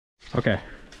Okay.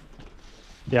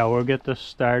 Yeah, we'll get this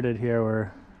started here.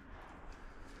 We're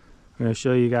going to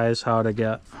show you guys how to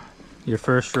get your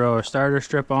first row of starter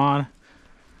strip on,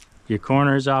 your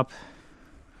corners up,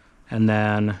 and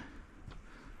then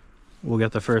we'll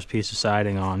get the first piece of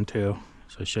siding on too.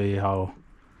 So show you how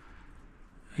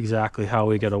exactly how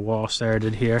we get a wall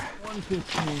started here.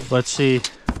 Let's see.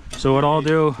 So what I'll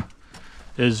do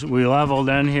is we leveled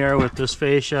in here with this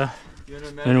fascia,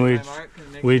 and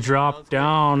we drop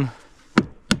down.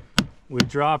 We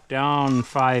drop down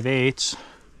 5/8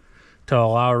 to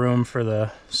allow room for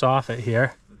the soffit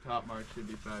here. The top mark should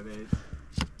be 5/8.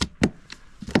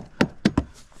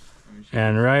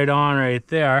 And right on right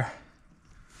there.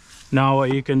 Now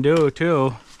what you can do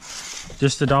too,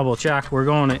 just to double check, we're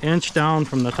going 1 inch down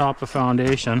from the top of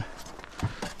foundation.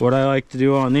 What I like to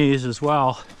do on these as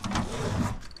well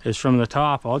is from the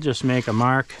top, I'll just make a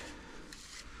mark,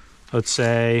 let's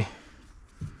say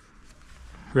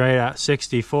right at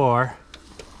 64.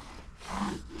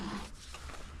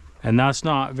 And that's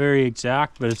not very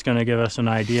exact, but it's going to give us an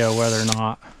idea whether or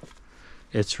not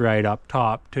it's right up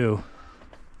top too.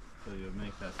 So you'll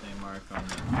make that same mark on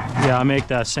the... Yeah, I'll make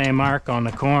that same mark on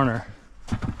the corner.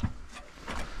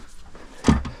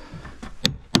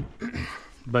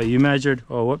 But you measured,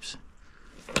 oh whoops.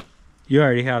 You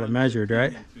already had it measured,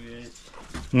 right?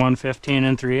 115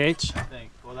 and 3/8? I think.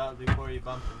 Well, that was before you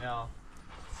bumped the nail.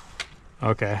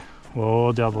 Okay, well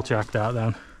we'll double check that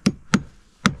then.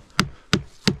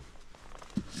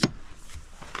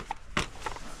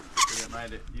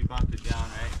 You bumped it down,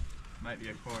 right? Might be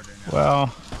a quarter now.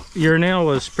 Well, your nail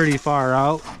was pretty far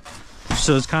out,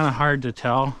 so it's kind of hard to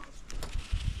tell.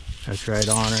 That's right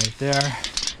on right there.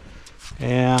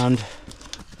 And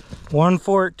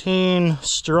 114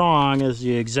 strong is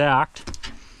the exact.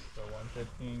 So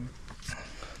 115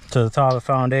 to the top of the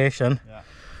foundation. Yeah.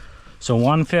 So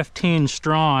 115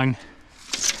 strong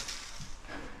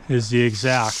is the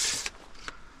exact.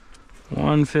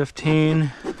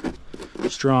 115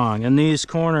 strong, and these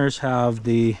corners have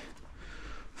the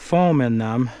foam in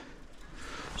them,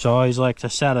 so I always like to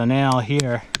set a nail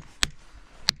here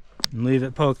and leave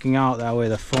it poking out, that way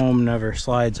the foam never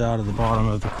slides out of the bottom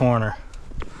of the corner.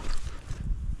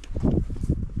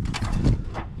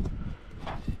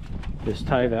 This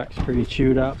Tyvek's pretty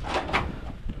chewed up.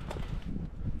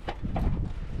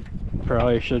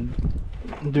 Probably should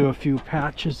do a few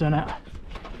patches in it.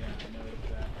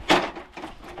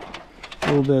 A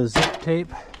little bit of zip tape.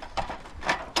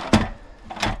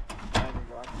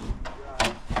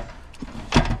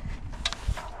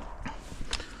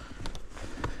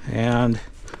 And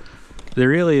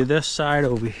this side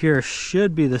over here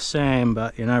should be the same,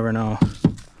 but you never know.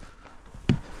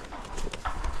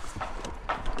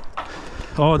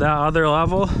 Oh, that other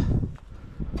level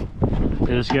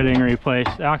is getting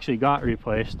replaced. Actually got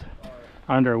replaced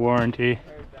under warranty.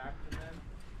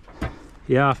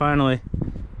 Yeah, finally.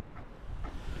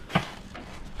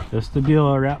 This the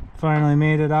dealer rep finally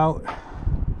made it out.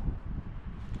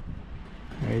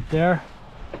 Right there.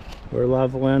 We're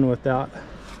leveling with that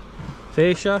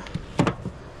fascia.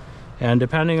 And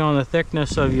depending on the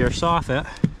thickness of your soffit,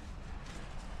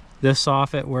 this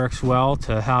soffit works well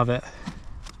to have it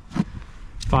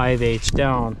 5/8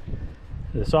 down.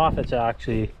 The soffit's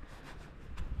actually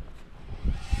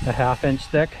a 1/2 inch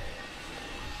thick,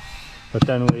 but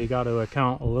then we got to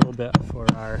account a little bit for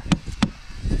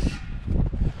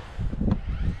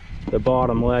the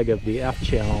bottom leg of the F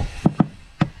channel.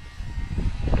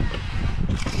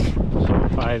 So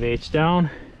 5/8 down.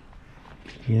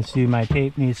 You can see my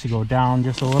tape needs to go down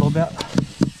just a little bit.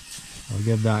 I'll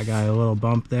give that guy a little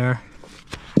bump there.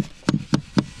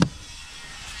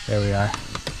 There we are.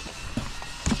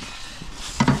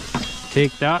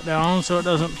 Take that down so it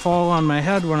doesn't fall on my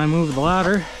head when I move the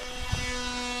ladder.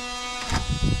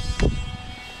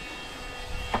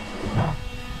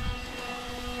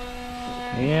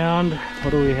 And what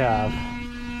do we have?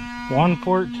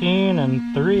 114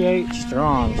 and 3/8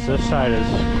 strong. So this side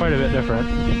is quite a bit different.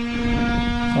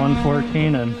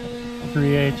 114 and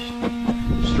 3/8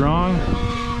 strong.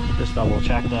 Just double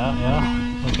check that,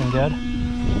 yeah, looking good.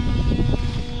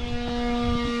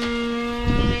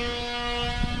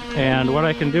 And what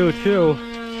I can do too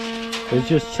is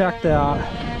just check that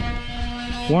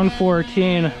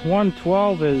 114,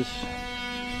 112 is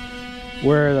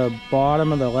where the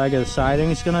bottom of the leg of the siding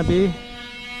is going to be.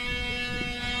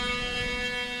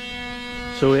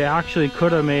 So we actually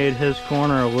could have made his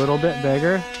corner a little bit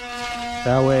bigger.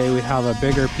 That way we have a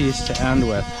bigger piece to end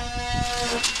with.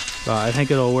 But I think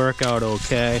it'll work out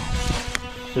okay.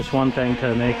 Just one thing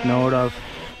to make note of.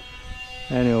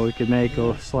 Anyway, we could make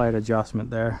a slight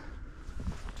adjustment there.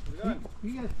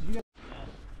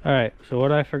 All right, so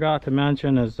what I forgot to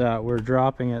mention is that we're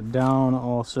dropping it down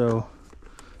also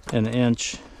an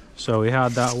inch. So we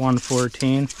had that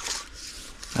 114,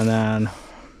 and then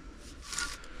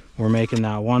we're making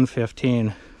that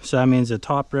 115. So that means the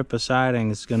top rip of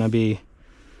siding is going to be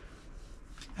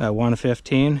at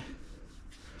 115,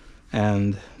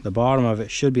 and the bottom of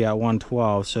it should be at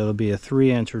 112. So it'll be a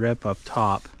 3-inch rip up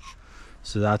top.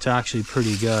 So that's actually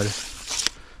pretty good.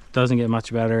 Doesn't get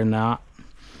much better than that.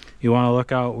 You want to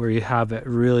look out where you have it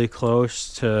really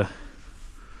close to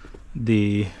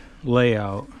the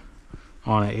layout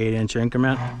on an 8-inch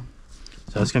increment.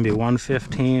 So it's going to be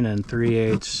 115 and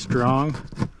 3/8 strong.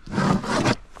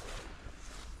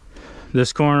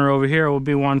 This corner over here will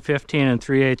be 115 and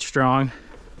 3/8 strong.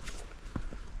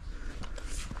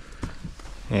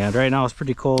 And right now it's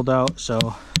pretty cold out,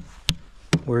 so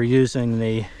we're using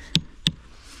the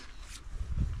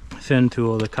thin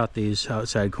tool to cut these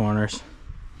outside corners.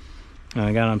 And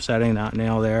again, I'm setting that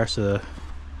nail there so the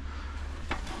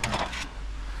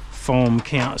foam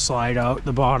can't slide out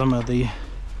the bottom of the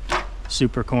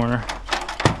super corner.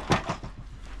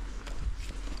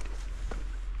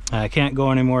 I can't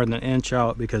go any more than an inch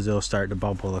out because it'll start to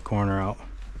bubble the corner out.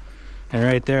 And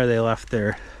right there they left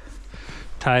their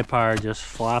tie bar just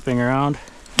flopping around.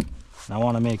 And I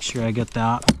want to make sure I get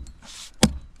that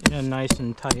in nice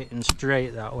and tight and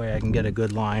straight, that way I can get a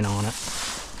good line on it.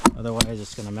 Otherwise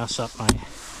it's going to mess up my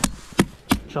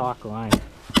chalk line.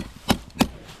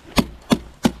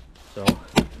 So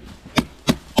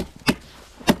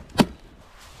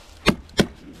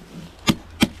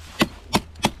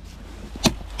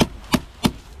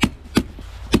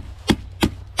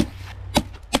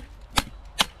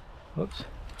whoops.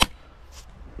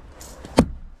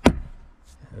 There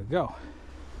we go.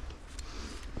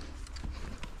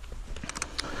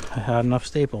 I had enough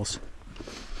staples.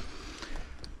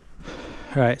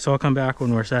 Alright, so I'll come back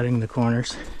when we're setting the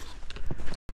corners.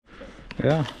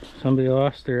 Yeah, somebody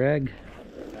lost their egg.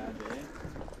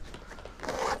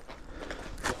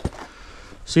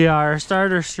 So yeah, our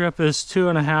starter strip is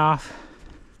 2.5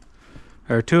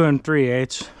 or 2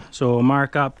 3/8. So we'll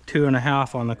mark up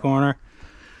 2.5 on the corner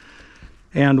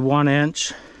and 1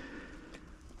 inch.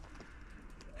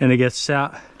 And it gets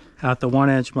set at the 1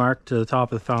 inch mark to the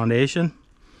top of the foundation.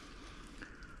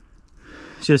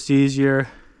 It's just easier.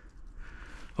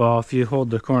 Well, if you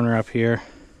hold the corner up here,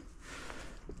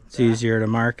 it's easier to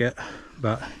mark it,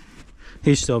 but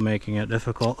he's still making it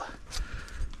difficult.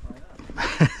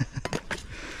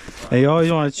 And you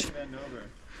always want to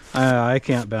I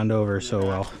can't bend over so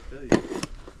well.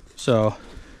 So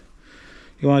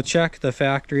you want to check the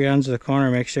factory ends of the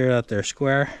corner, make sure that they're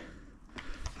square.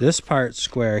 This part's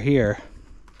square here,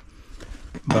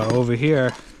 but over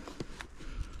here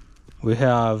we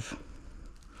have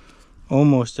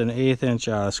almost an 1/8 inch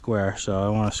out of square, so I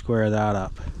want to square that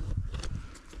up.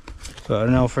 But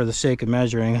I know for the sake of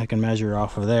measuring, I can measure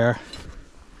off of there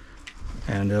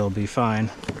and it'll be fine.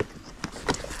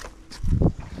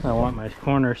 I want my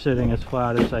corner sitting as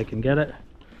flat as I can get it,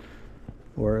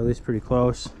 or at least pretty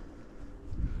close.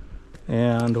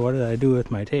 And what did I do with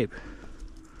my tape?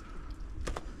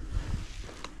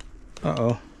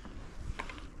 Uh-oh.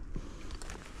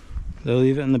 Did I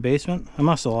leave it in the basement? I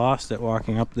must have lost it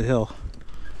walking up the hill.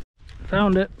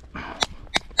 Found it.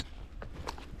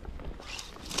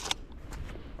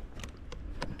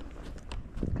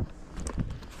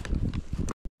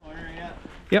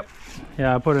 Yep.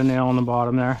 Yeah, I put a nail on the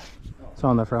bottom there. It's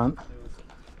on the front. It was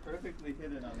perfectly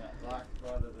hidden on that black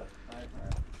spot of the tie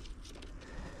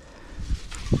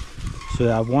bar. So we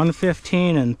have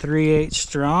 115 and 3/8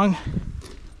 strong.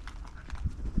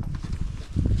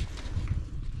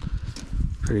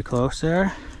 Pretty close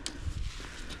there.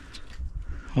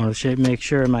 I want to make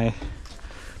sure my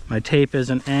tape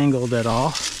isn't angled at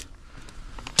all.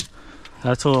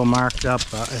 That's a little marked up,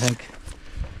 but I think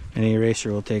an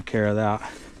eraser will take care of that.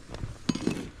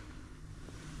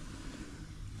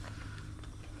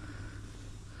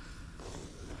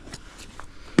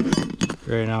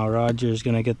 Right now Roger's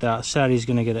going to get that set. He's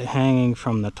going to get it hanging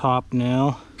from the top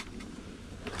nail.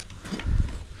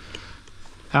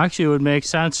 Actually, it would make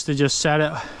sense to just set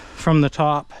it from the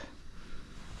top.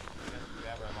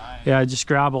 Yeah, just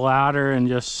grab a ladder and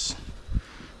just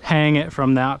hang it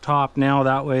from that top nail.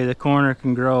 That way the corner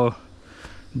can grow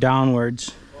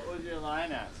downwards. What was your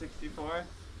line at? 64?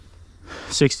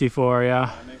 64, yeah.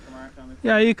 Can I make a mark on the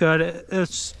Yeah, you could.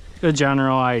 It's a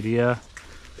general idea.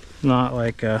 Not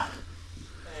like a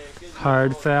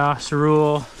hard, fast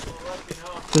rule.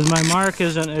 Because my mark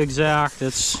isn't exact.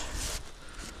 It's...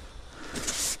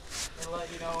 I'll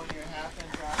let you know when you're half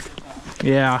inch off or something.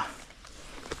 yeah.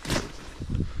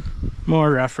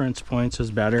 More reference points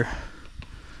is better.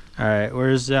 All right,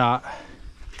 where's that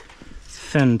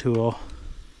thin tool?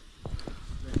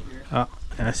 Right here. Oh,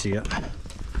 I see it.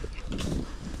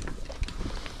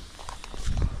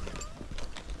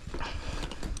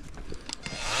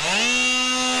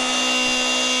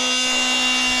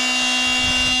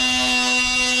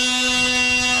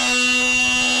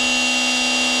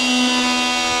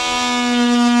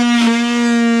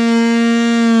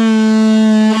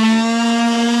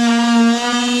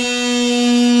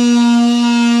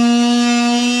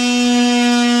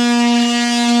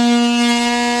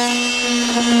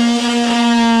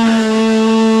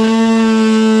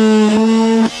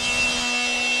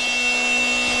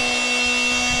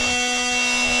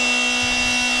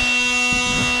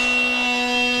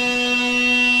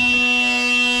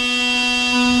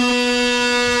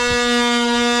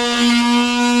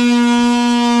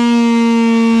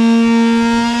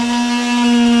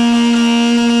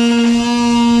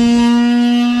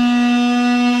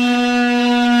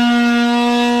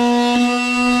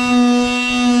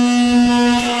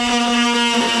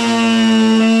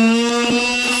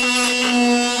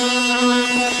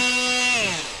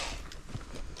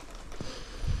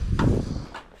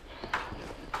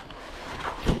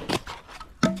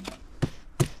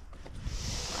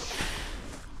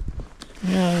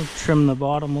 Yeah, trim the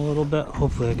bottom a little bit.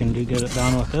 Hopefully I can get it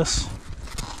done with this.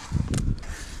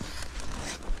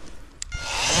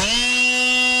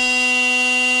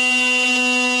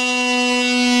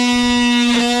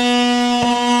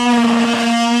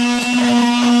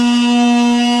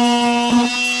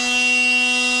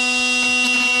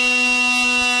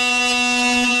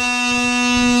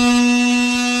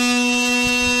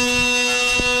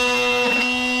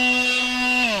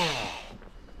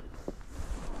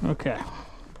 Okay.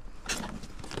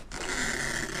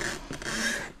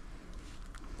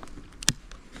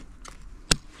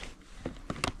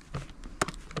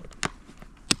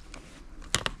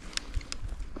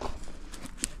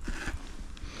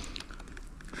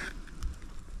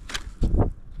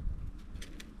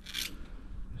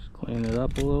 Just clean it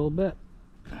up a little bit.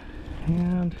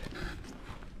 And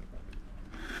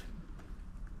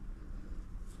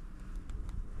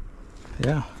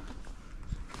yeah.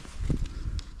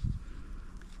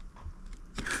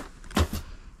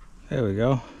 There we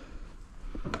go.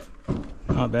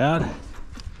 Not bad.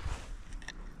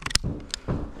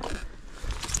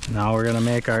 Now we're going to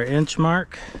make our inch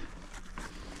mark.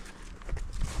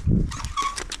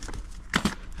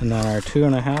 And then our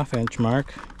 2.5 inch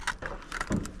mark.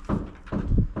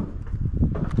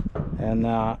 And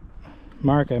that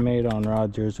mark I made on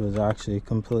Rogers was actually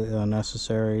completely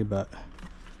unnecessary, but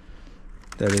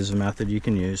that is a method you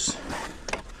can use.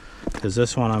 Because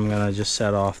this one I'm going to just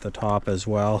set off the top as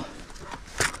well.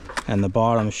 And the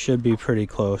bottom should be pretty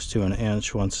close to an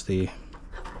inch once the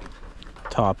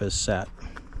top is set.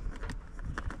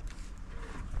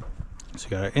 So you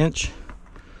got an inch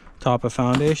top of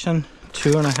foundation,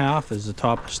 2.5 is the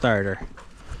top of starter.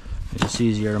 It's just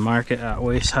easier to mark it at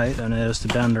waist height than it is to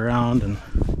bend around and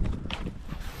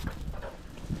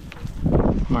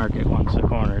mark it once the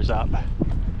corner's up.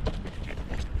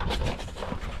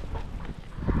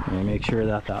 And make sure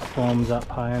that that foam's up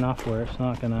high enough where it's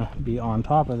not going to be on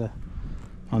top of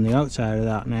on the outside of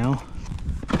that nail.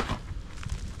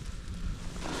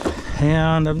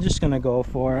 And I'm just going to go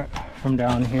for it from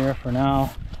down here for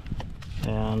now,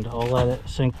 and I'll let it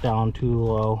sink down too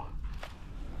low.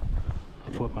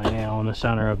 I'll put my nail in the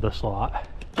center of the slot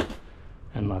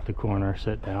and let the corner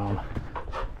sit down,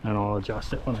 and I'll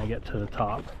adjust it when I get to the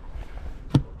top.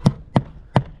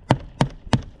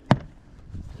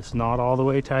 It's not all the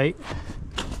way tight,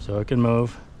 so it can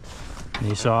move. And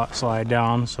you saw it slide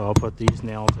down, so I'll put these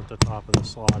nails at the top of the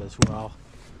slot as well.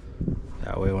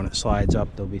 That way when it slides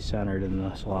up, they'll be centered in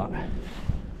the slot.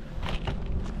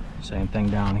 Same thing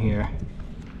down here.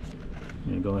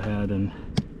 You go ahead and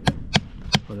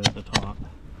put it at the top.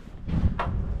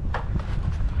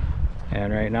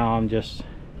 And right now I'm just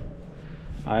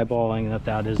eyeballing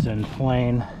that is in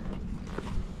plane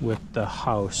with the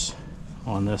house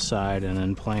on this side and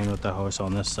in plane with the house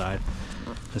on this side.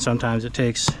 And sometimes it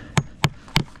takes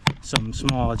some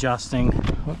small adjusting.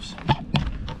 Whoops,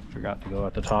 forgot to go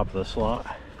at the top of the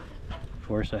slot.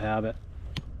 Force of habit.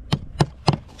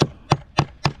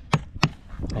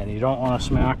 And you don't want to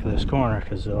smack this corner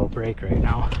because it'll break right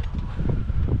now.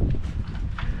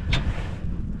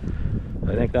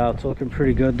 I think that's looking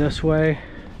pretty good this way,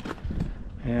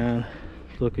 and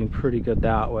looking pretty good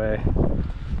that way.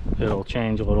 It'll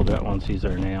change a little bit once these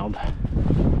are nailed.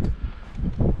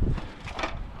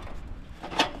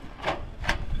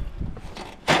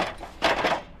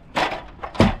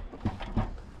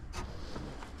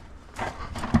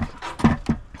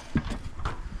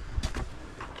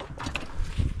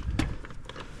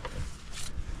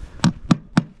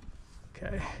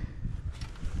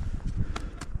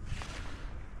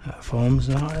 home's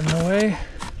not in the way.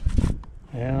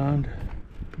 And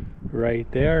right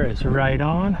there is right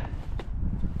on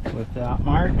with that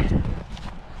mark.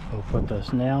 We'll put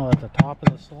this nail at the top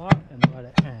of the slot and let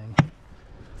it hang.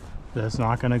 That's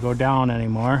not going to go down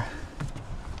anymore.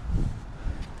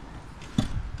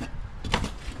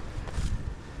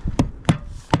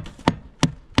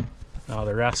 Now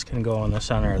the rest can go in the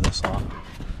center of the slot.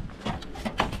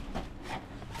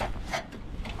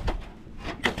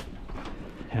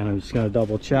 And I'm just going to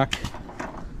double check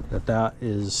that that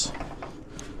is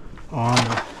on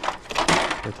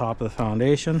the top of the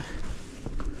foundation.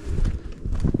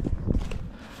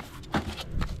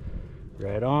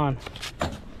 Right on.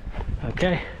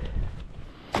 Okay.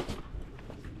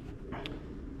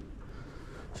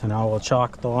 So now we'll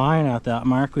chalk the line at that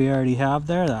mark we already have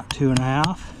there, that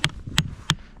 2.5.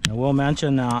 And we'll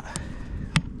mention that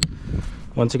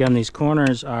once again these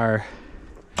corners are,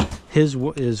 his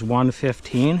is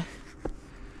 115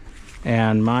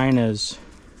 and mine is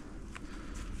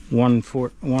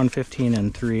 115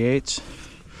 and 3/8.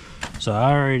 So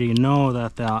I already know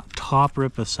that that top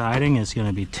rip of siding is going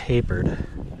to be tapered,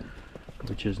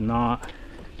 which is not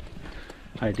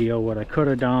ideal. What I could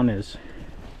have done is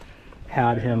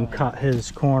had him cut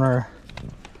his corner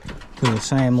to the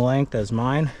same length as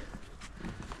mine,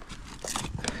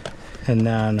 and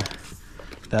then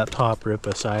that top rip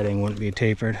of siding wouldn't be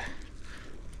tapered.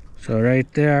 So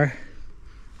right there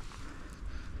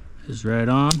is right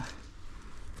on.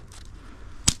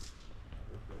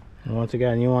 And once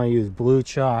again, you want to use blue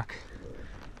chalk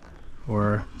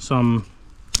or some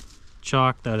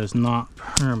chalk that is not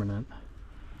permanent,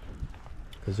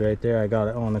 because right there I got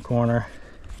it on the corner,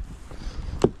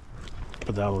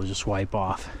 but that will just wipe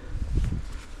off.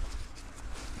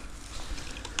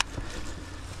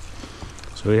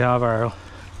 So we have our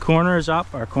corners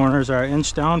up. Our corners are 1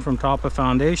 inch down from top of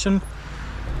foundation.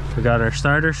 We got our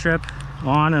starter strip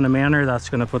on in a manner that's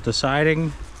going to put the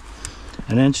siding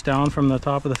 1 inch down from the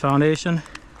top of the foundation,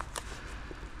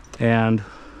 and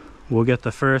we'll get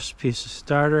the first piece of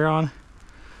starter on,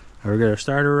 or we'll get our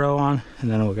starter row on, and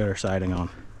then we'll get our siding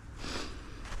on.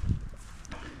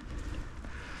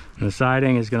 And the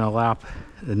siding is going to lap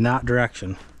in that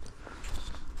direction.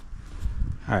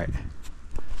 All right.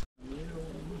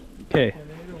 Okay,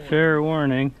 fair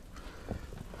warning.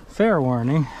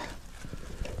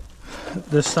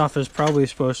 This stuff is probably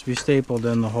supposed to be stapled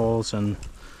in the holes and,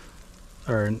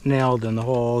 or nailed in the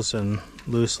holes and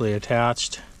loosely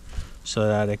attached so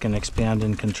that it can expand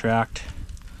and contract.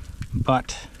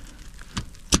 But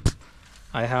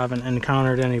I haven't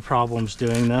encountered any problems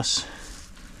doing this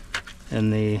in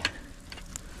the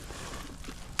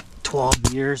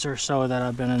 12 years or so that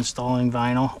I've been installing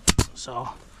vinyl. So,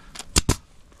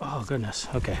 oh goodness,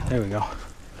 okay, there we go.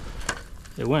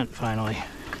 It went finally.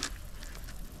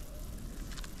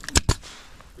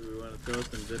 Do we want to throw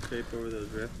some zip tape over those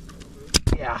rifts?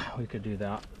 Yeah, we could do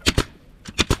that.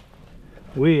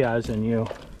 We as in you.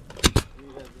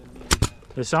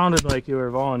 It sounded like you were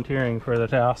volunteering for the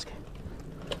task.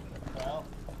 Well,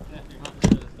 if you want to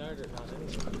get a starter on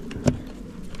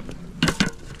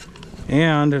it.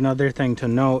 And another thing to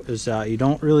note is that you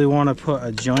don't really want to put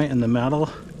a joint in the metal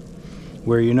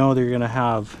where you know that you're going to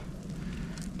have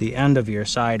the end of your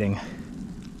siding,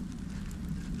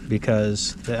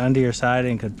 because the end of your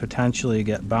siding could potentially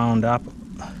get bound up.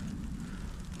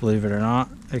 Believe it or not,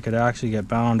 it could actually get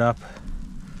bound up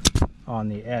on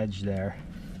the edge there,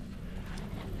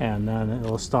 and then it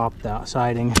will stop that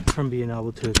siding from being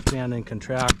able to expand and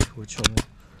contract, which will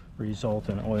result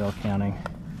in oil canning.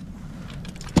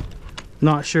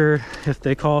 Not sure if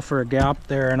they call for a gap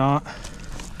there or not.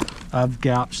 I've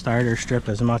gapped starter strip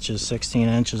as much as 16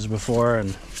 inches before, and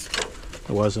it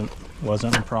wasn't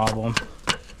a problem.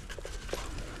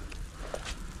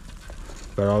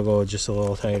 But I'll go just a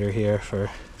little tighter here for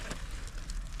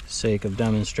sake of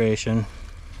demonstration.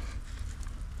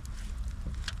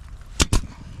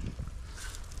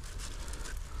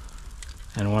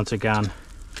 And once again,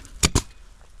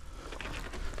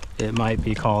 it might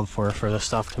be called for the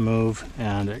stuff to move,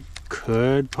 and it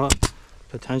could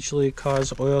potentially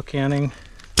cause oil canning.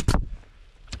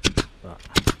 But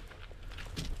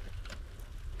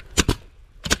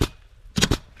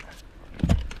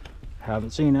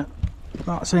haven't seen it.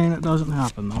 Not saying it doesn't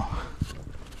happen though.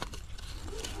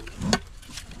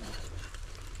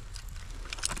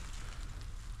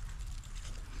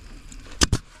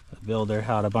 The builder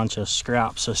had a bunch of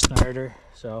scraps of starter,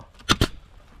 so I'm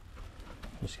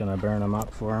just gonna burn them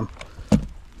up for him.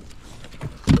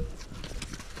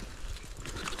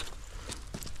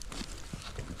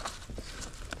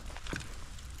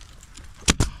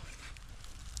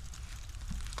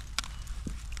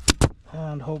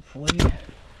 hopefully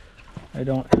I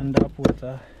don't end up with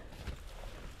a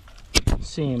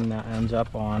seam that ends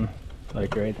up on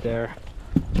like right there.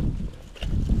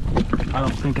 I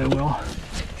don't think I will.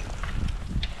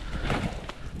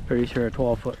 Pretty sure a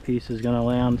 12-foot piece is gonna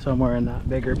land somewhere in that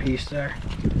bigger piece there.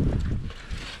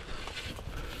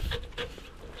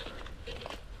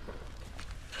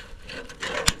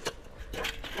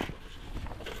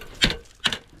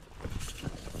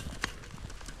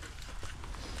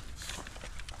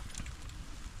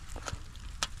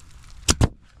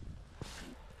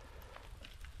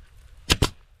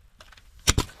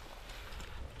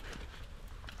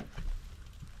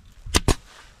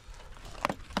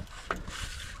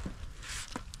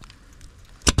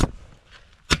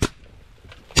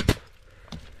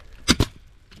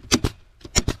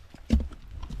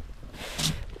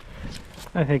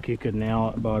 I think you could nail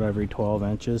it about every 12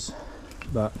 inches,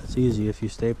 but it's easy if you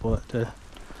staple it to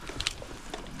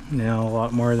nail a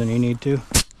lot more than you need to.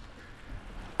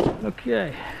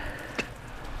 Okay.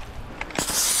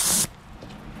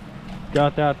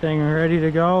 Got that thing ready to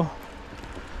go.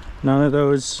 None of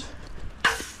those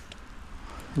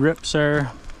rips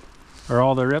are, or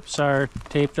all the rips are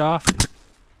taped off.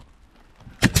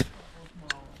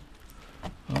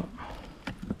 Oh,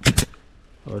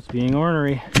 it's being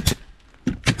ornery.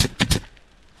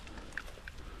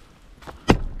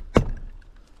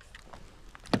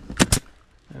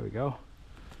 There we go.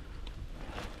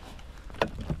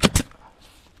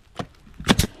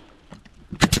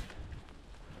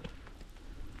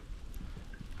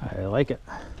 I like it,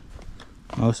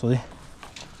 mostly.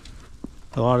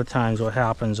 A lot of times what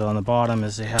happens on the bottom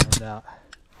is they have that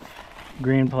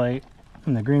green plate,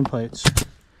 and the green plate's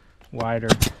wider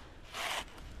than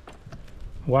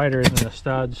the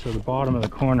studs, so the bottom of the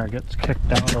corner gets kicked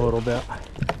down a little bit.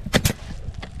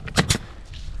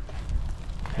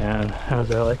 And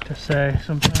as I like to say,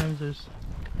 sometimes there's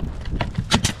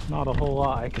not a whole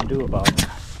lot I can do about it.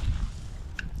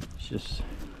 It's just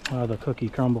how the cookie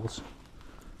crumbles.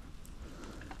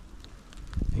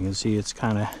 You can see it's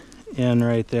kind of in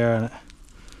right there, and it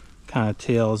kind of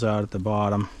tails out at the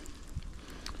bottom.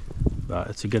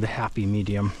 But it's a good happy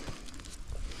medium.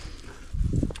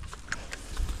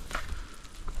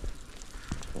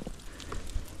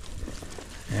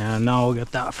 And now we'll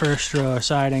get that first row of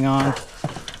siding on.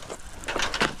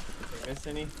 Miss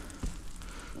any?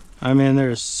 I mean,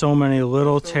 there's so many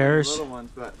little tears. Little ones,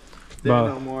 but they're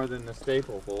no more than the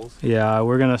staple holes. Yeah,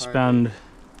 we're gonna spend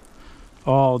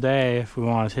all day if we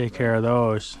want to take care of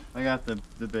those. I got the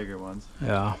bigger ones.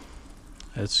 Yeah,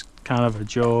 it's kind of a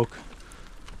joke.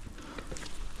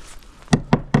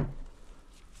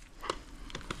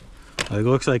 It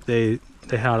looks like they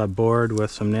had a board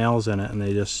with some nails in it and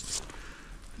they just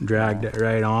dragged it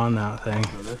right on that thing.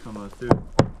 So this one was too.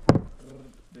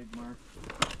 Big mark.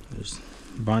 There's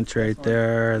a bunch right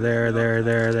there, there.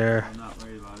 I'm not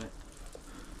worried about it.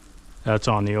 That's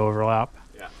on the overlap.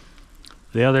 Yeah.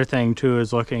 The other thing too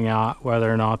is looking at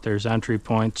whether or not there's entry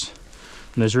points.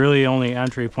 And there's really only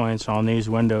entry points on these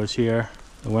windows here.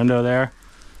 The window there,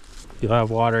 you'll have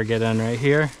water get in right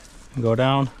here and go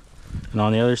down, and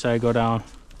on the other side go down,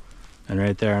 and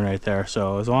right there and right there.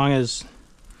 So as long as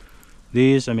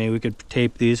these, I mean, we could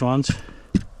tape these ones.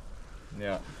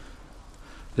 Yeah.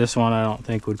 This one I don't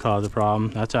think would cause a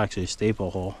problem. That's actually a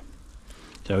staple hole.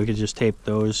 So we could just tape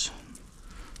those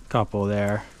couple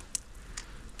there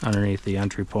underneath the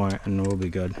entry point and we'll be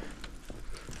good.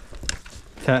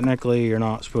 Technically, you're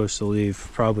not supposed to leave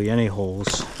probably any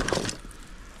holes.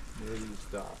 Where do you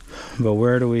stop? But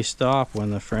where do we stop when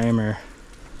the framer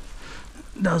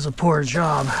does a poor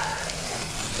job?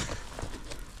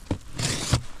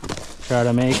 Try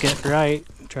to make it right.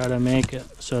 Try to make it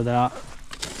so that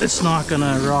it's not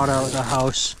gonna rot out the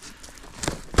house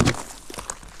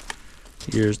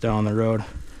years down the road.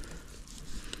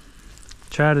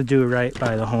 Try to do right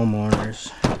by the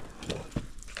homeowners.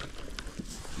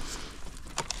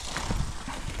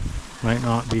 Might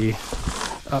not be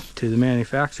up to the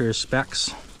manufacturer's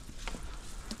specs.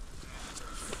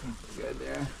 Good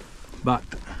there. But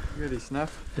Ready,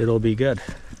 Snuff? it'll be good.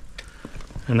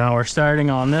 And now we're starting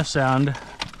on this end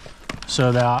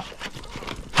so that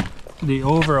the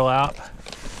overlap,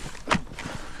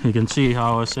 you can see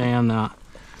how I was saying that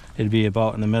it'd be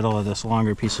about in the middle of this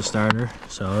longer piece of starter,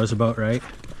 so it was about right.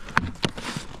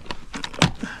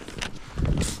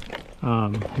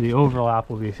 The overlap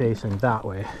will be facing that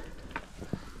way.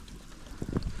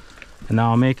 And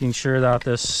now I'm making sure that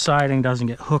this siding doesn't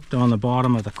get hooked on the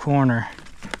bottom of the corner.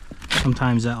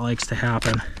 Sometimes that likes to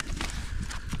happen.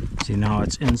 See, now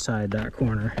it's inside that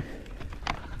corner.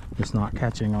 It's not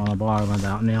catching on the bottom of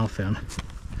that nail fin.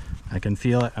 I can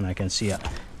feel it and I can see it.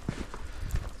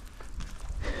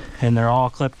 And they're all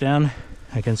clipped in.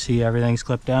 I can see everything's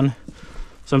clipped in.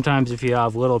 Sometimes if you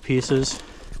have little pieces,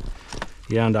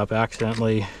 you end up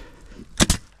accidentally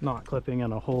not clipping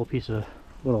in a whole piece of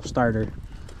little starter.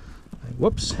 Like,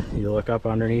 whoops, you look up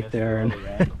underneath there and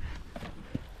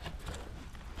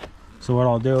so what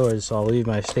I'll do is I'll leave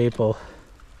my staple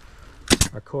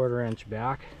a 1/4 inch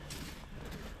back.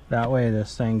 That way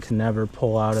this thing can never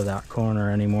pull out of that corner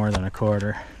any more than a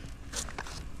 1/4.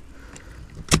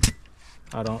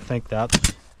 I don't think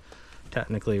that's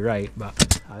technically right,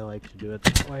 but I like to do it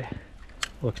that way.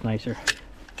 Looks nicer.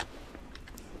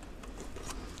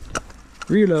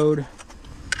 Reload.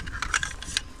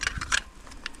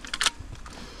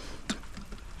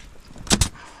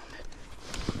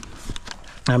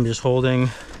 I'm just holding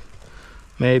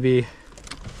maybe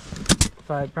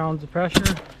 5 pounds of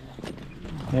pressure,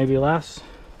 maybe less,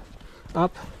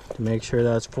 up to make sure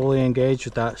that it's fully engaged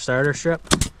with that starter strip.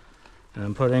 And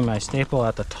I'm putting my staple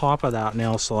at the top of that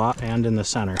nail slot and in the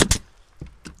center,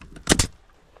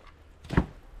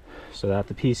 so that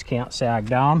the piece can't sag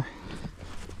down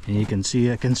and you can see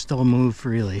it can still move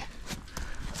freely.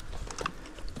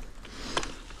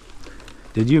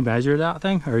 Did you measure that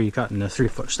thing, or are you cutting a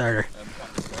 3-foot starter?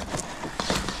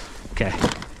 Okay.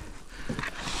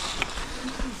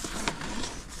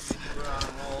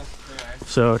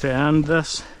 So to end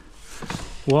this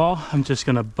wall, I'm just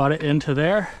gonna butt it into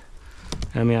there.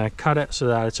 I'm gonna cut it so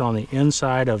that it's on the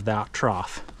inside of that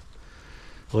trough.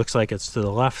 It looks like it's to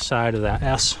the left side of that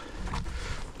S,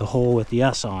 the hole with the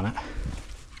S on it.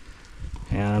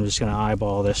 And I'm just gonna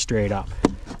eyeball this straight up.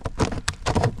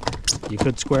 You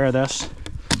could square this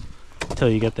until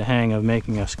you get the hang of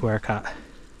making a square cut.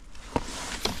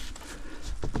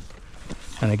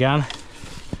 And again,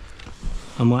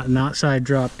 I'm letting that side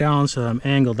drop down so I'm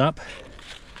angled up.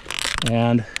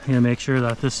 And I'm gonna make sure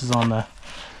that this is on the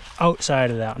outside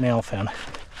of that nail fin.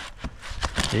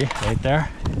 See, right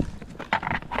there.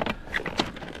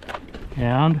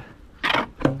 And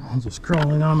I'm just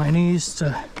crawling on my knees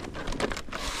to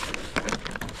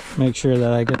make sure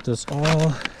that I get this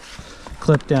all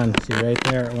clipped in. See right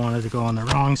there, it wanted to go on the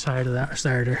wrong side of that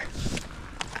starter.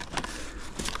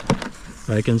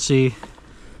 But I can see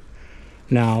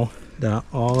now that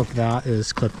all of that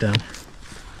is clipped in.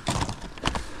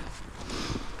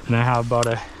 And I have about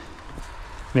a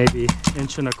maybe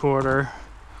 1.25 inch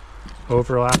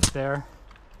overlap there.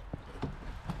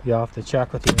 You'll have to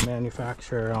check with your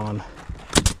manufacturer on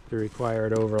the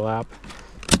required overlap,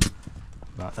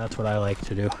 but that's what I like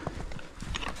to do.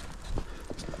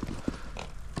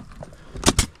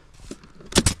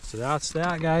 So that's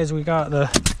that, guys. We got the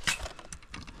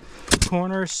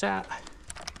corners set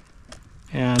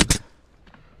and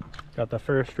got the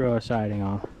first row of siding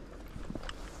on.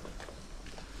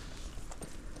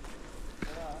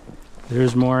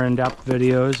 There's more in-depth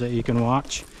videos that you can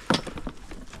watch,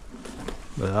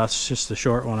 but that's just the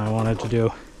short one I wanted to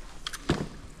do.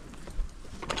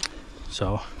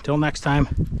 So till next time,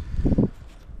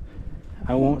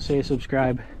 I won't say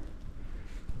subscribe,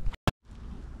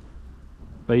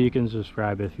 but you can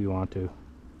subscribe if you want to.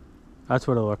 That's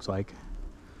what it looks like.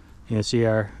 You can see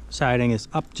our siding is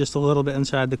up just a little bit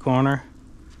inside the corner.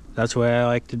 That's the way I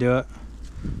like to do it.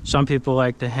 Some people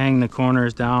like to hang the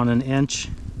corners down 1 inch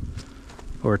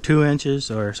or 2 inches,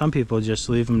 or some people just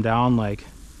leave them down like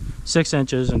 6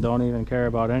 inches and don't even care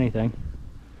about anything.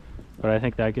 But I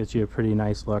think that gives you a pretty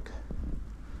nice look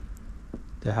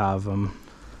to have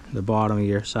the bottom of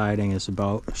your siding is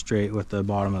about straight with the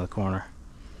bottom of the corner.